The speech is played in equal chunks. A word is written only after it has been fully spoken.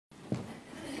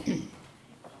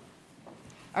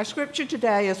Our scripture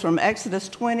today is from Exodus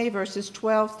 20, verses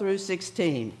 12 through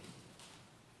 16.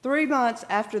 3 months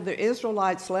after the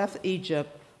Israelites left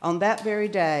Egypt, on that very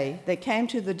day, they came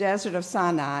to the desert of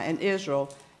Sinai in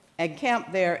Israel and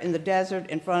camped there in the desert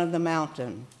in front of the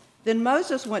mountain. Then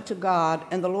Moses went to God,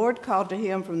 and the Lord called to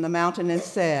him from the mountain and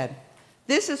said,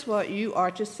 "This is what you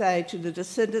are to say to the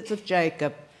descendants of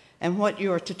Jacob and what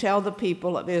you are to tell the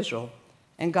people of Israel."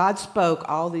 And God spoke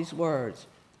all these words.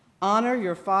 "Honor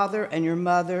your father and your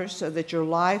mother so that your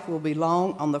life will be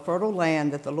long on the fertile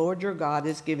land that the Lord your God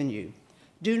has given you.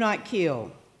 Do not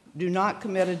kill. Do not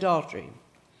commit adultery.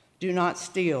 Do not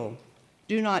steal.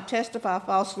 Do not testify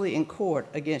falsely in court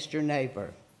against your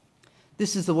neighbor."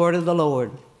 This is the word of the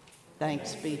Lord.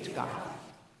 Thanks be to God.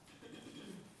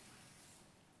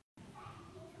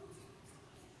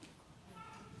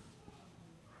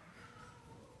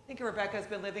 I think Rebecca's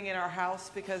been living in our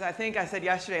house because I think I said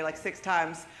yesterday like 6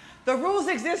 times, the rules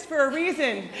exist for a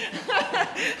reason.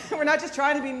 We're not just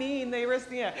trying to be mean. They risk,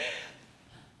 yeah.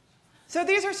 So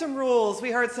these are some rules.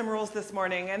 We heard some rules this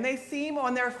morning, and they seem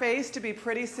on their face to be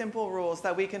pretty simple rules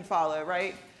that we can follow,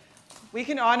 right? We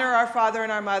can honor our father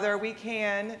and our mother. We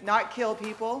can not kill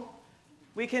people.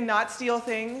 We can not steal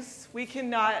things. We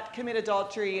cannot commit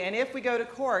adultery. And if we go to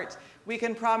court, we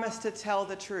can promise to tell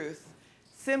the truth.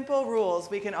 Simple rules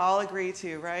we can all agree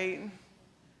to, right?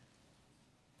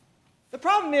 The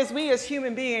problem is we as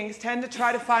human beings tend to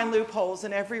try to find loopholes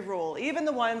in every rule, even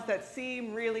the ones that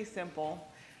seem really simple.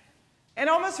 And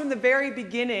almost from the very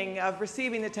beginning of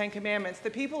receiving the Ten Commandments, the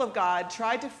people of God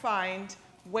tried to find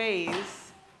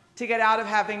ways to get out of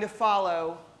having to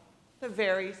follow the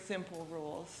very simple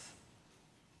rules.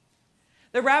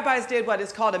 The rabbis did what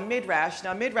is called a midrash.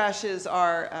 Now, midrashes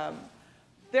are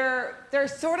they're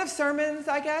sort of sermons,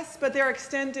 I guess, but they're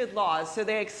extended laws. So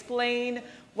they explain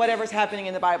whatever's happening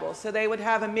in the Bible. So they would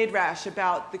have a midrash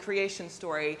about the creation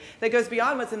story that goes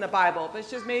beyond what's in the Bible, but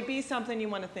it's just maybe something you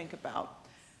want to think about.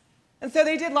 And so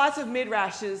they did lots of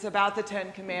midrashes about the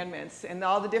Ten Commandments and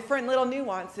all the different little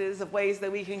nuances of ways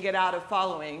that we can get out of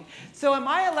following. So am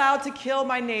I allowed to kill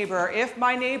my neighbor if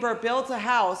my neighbor builds a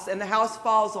house and the house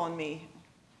falls on me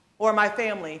or my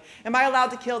family? Am I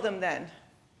allowed to kill them then?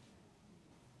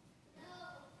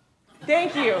 No.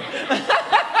 Thank you.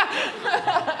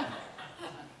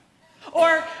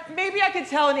 Or maybe I could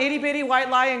tell an itty-bitty white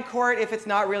lie in court if it's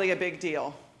not really a big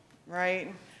deal,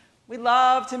 right? We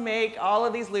love to make all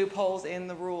of these loopholes in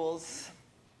the rules.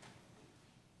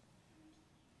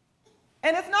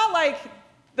 And it's not like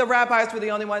the rabbis were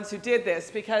the only ones who did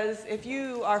this, because if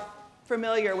you are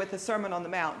familiar with the Sermon on the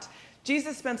Mount,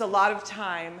 Jesus spends a lot of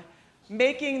time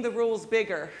making the rules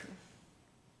bigger.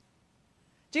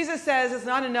 Jesus says it's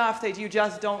not enough that you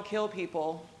just don't kill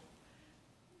people.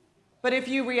 But if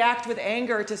you react with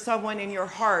anger to someone in your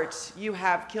heart, you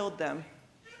have killed them.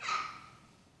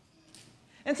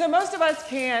 And so most of us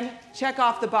can check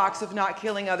off the box of not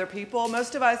killing other people.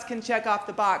 Most of us can check off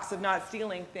the box of not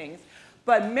stealing things.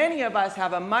 But many of us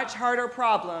have a much harder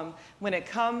problem when it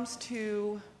comes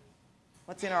to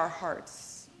what's in our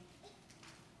hearts.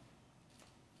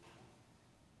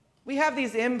 We have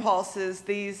these impulses,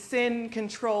 these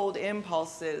sin-controlled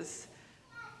impulses,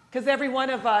 because every one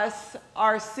of us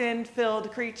are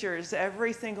sin-filled creatures,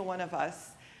 every single one of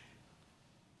us.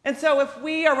 And so if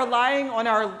we are relying on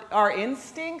our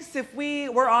instincts, if we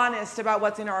were honest about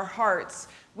what's in our hearts,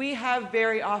 we have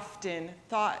very often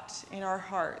thought in our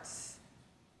hearts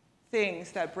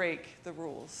things that break the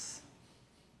rules.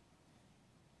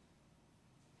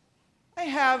 I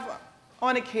have,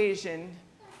 on occasion,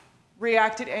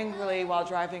 reacted angrily while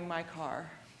driving my car.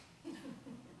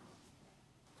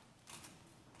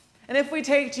 And if we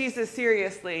take Jesus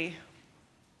seriously,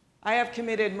 I have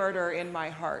committed murder in my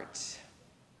heart.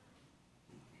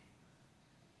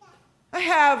 I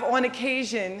have, on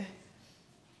occasion,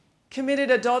 committed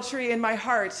adultery in my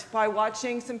heart by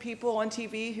watching some people on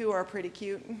TV who are pretty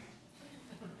cute.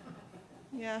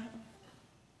 Yeah.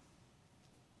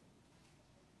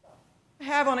 I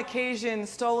have, on occasion,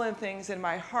 stolen things in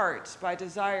my heart by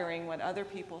desiring what other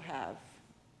people have.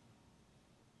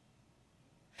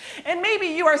 And maybe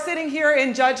you are sitting here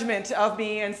in judgment of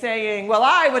me and saying, well,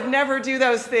 I would never do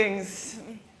those things.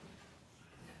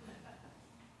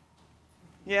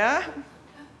 Yeah?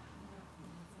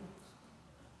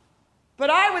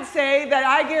 But I would say that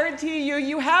I guarantee you,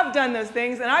 you have done those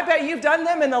things, and I bet you've done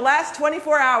them in the last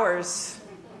 24 hours.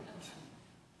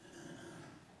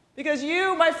 Because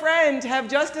you, my friend, have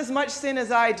just as much sin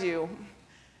as I do,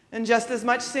 and just as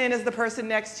much sin as the person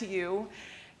next to you.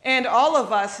 And all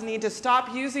of us need to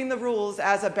stop using the rules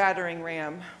as a battering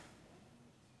ram.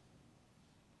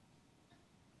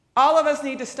 All of us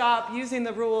need to stop using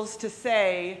the rules to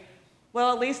say,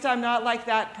 well, at least I'm not like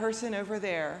that person over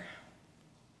there.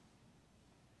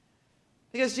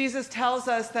 Because Jesus tells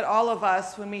us that all of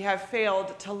us, when we have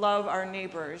failed to love our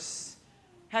neighbors,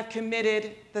 have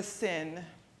committed the sin.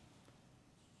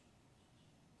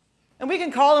 And we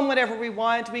can call them whatever we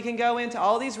want. We can go into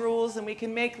all these rules and we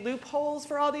can make loopholes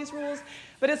for all these rules.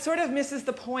 But it sort of misses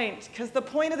the point, because the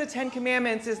point of the Ten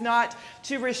Commandments is not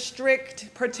to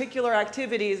restrict particular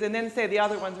activities and then say the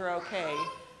other ones are okay.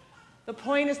 The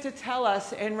point is to tell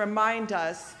us and remind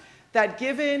us that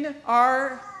given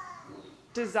our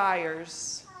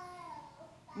desires,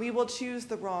 we will choose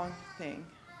the wrong thing.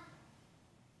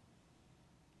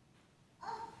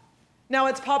 Now,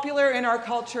 it's popular in our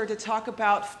culture to talk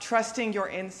about trusting your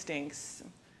instincts.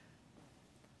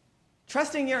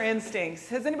 Trusting your instincts.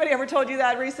 Has anybody ever told you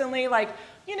that recently? Like,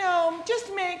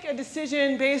 just make a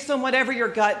decision based on whatever your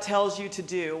gut tells you to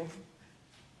do.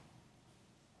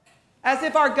 As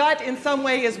if our gut in some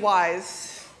way is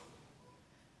wise.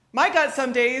 My gut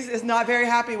some days is not very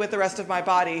happy with the rest of my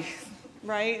body,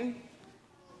 right?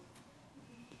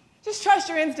 Just trust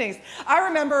your instincts. I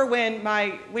remember when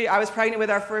I was pregnant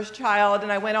with our first child,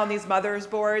 and I went on these mothers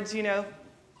boards,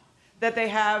 that they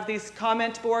have, these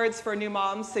comment boards for new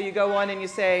moms. So you go on and you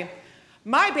say,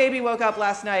 my baby woke up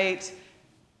last night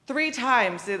 3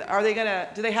 times. Do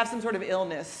they have some sort of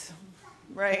illness,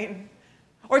 right?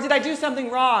 Or did I do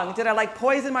something wrong? Did I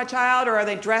poison my child? Or are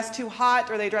they dressed too hot?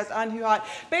 Or are they dressed too hot?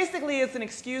 Basically, it's an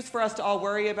excuse for us to all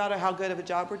worry about how good of a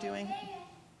job we're doing.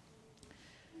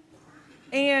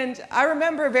 And I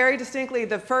remember very distinctly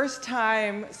the first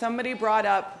time somebody brought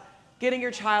up getting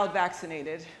your child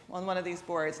vaccinated on one of these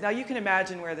boards. Now you can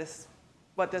imagine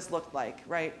what this looked like,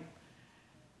 right?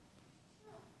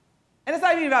 And it's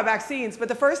not even about vaccines, but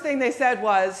the first thing they said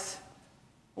was,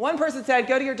 one person said,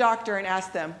 go to your doctor and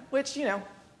ask them, which,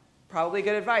 probably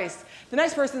good advice. The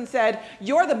next person said,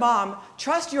 you're the mom,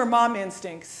 trust your mom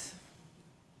instincts.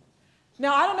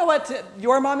 Now, I don't know what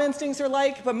your mom instincts are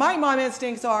like, but my mom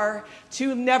instincts are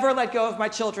to never let go of my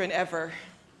children ever,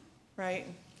 right?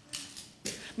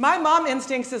 My mom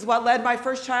instincts is what led my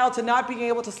first child to not being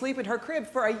able to sleep in her crib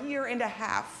for 1.5 years.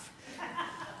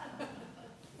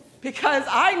 Because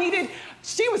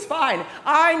she was fine.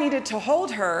 I needed to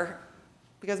hold her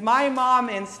because my mom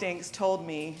instincts told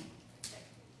me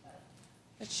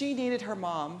that she needed her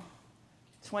mom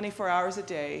 24 hours a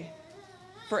day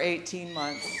for 18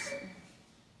 months.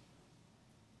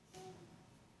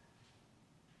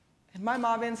 And my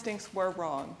mom instincts were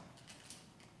wrong,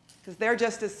 because they're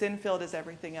just as sin-filled as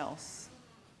everything else.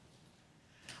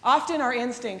 Often our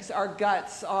instincts, our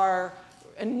guts, our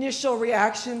initial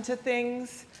reaction to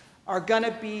things are going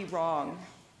to be wrong.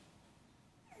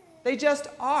 They just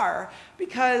are,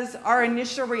 because our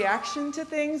initial reaction to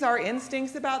things, our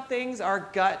instincts about things,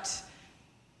 our gut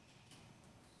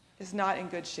is not in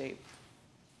good shape.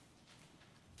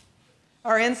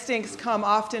 Our instincts come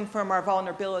often from our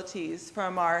vulnerabilities,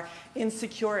 from our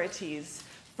insecurities,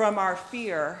 from our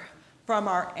fear, from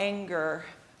our anger,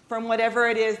 from whatever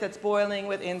it is that's boiling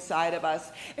within inside of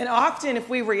us. And often, if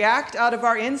we react out of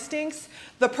our instincts,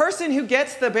 the person who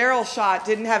gets the barrel shot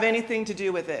didn't have anything to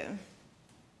do with it.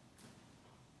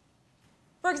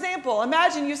 For example,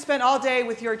 imagine you spent all day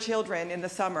with your children in the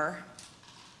summer,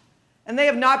 and they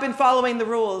have not been following the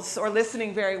rules or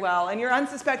listening very well, and your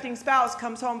unsuspecting spouse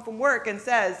comes home from work and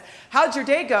says, how'd your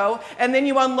day go? And then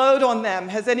you unload on them.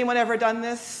 Has anyone ever done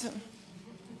this?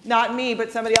 Not me,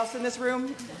 but somebody else in this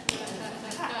room?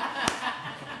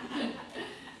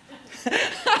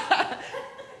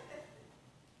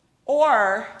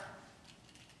 Or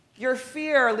your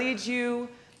fear leads you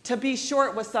to be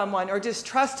short with someone or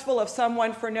distrustful of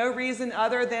someone for no reason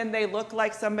other than they look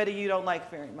like somebody you don't like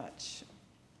very much.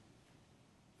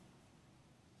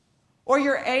 Or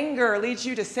your anger leads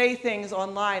you to say things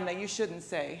online that you shouldn't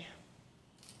say.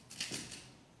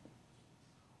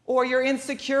 Or your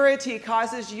insecurity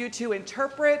causes you to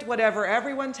interpret whatever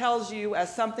everyone tells you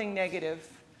as something negative.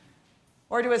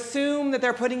 Or to assume that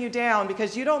they're putting you down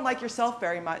because you don't like yourself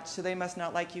very much, so they must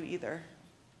not like you either.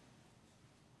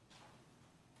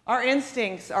 Our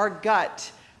instincts, our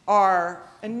gut, our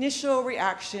initial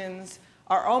reactions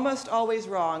are almost always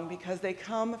wrong because they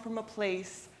come from a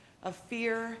place of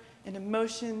fear and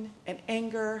emotion and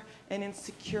anger and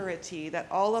insecurity that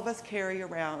all of us carry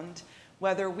around,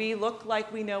 whether we look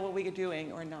like we know what we are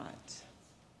doing or not.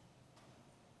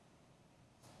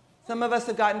 Some of us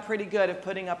have gotten pretty good at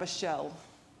putting up a shell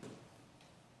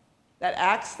that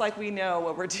acts like we know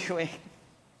what we're doing.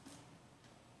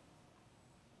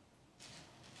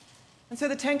 And so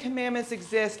the Ten Commandments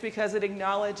exist because it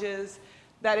acknowledges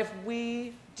that if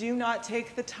we do not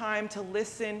take the time to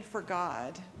listen for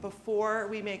God before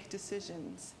we make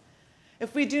decisions,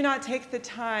 if we do not take the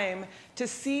time to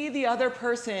see the other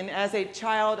person as a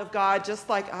child of God just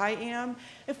like I am,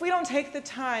 if we don't take the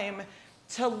time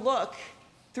to look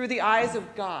through the eyes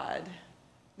of God,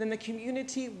 then the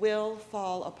community will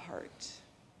fall apart.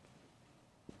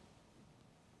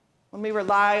 When we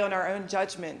rely on our own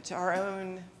judgment, our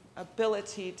own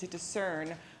ability to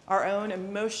discern, our own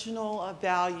emotional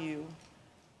value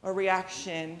or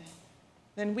reaction,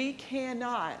 then we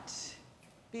cannot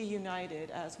be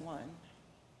united as one.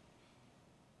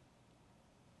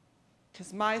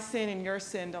 Because my sin and your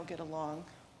sin don't get along.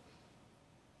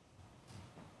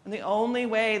 And the only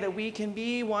way that we can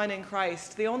be one in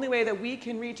Christ, the only way that we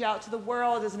can reach out to the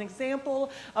world as an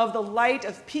example of the light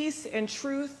of peace and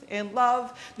truth and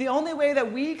love, the only way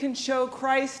that we can show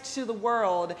Christ to the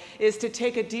world is to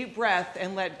take a deep breath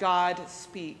and let God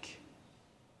speak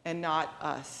and not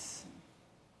us.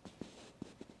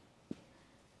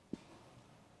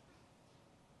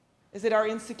 Is it our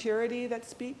insecurity that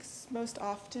speaks most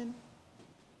often?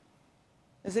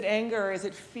 Is it anger? Is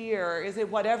it fear? Is it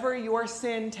whatever your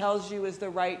sin tells you is the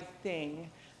right thing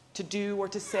to do or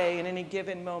to say in any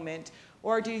given moment?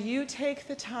 Or do you take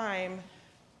the time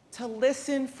to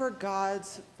listen for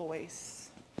God's voice?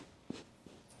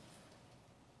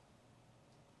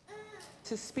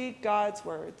 To speak God's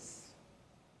words?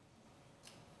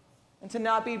 And to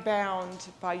not be bound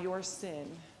by your sin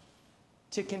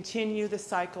to continue the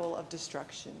cycle of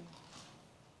destruction?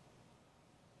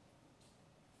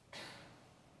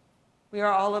 We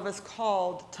are all of us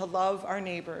called to love our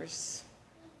neighbors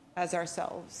as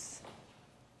ourselves.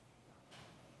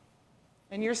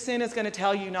 And your sin is going to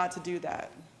tell you not to do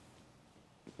that.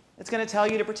 It's going to tell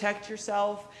you to protect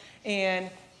yourself and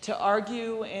to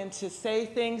argue and to say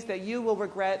things that you will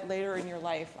regret later in your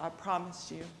life, I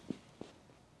promise you.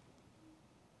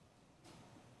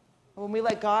 When we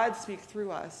let God speak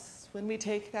through us, when we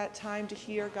take that time to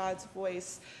hear God's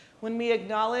voice, when we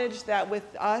acknowledge that with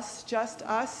us, just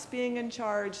us being in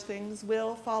charge, things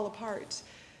will fall apart,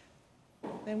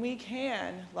 then we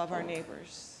can love our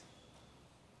neighbors.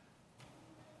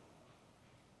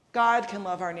 God can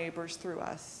love our neighbors through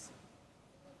us.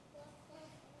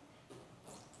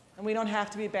 And we don't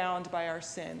have to be bound by our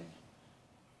sin,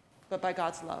 but by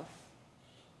God's love.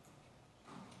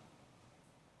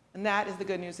 And that is the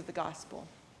good news of the gospel.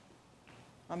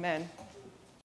 Amen.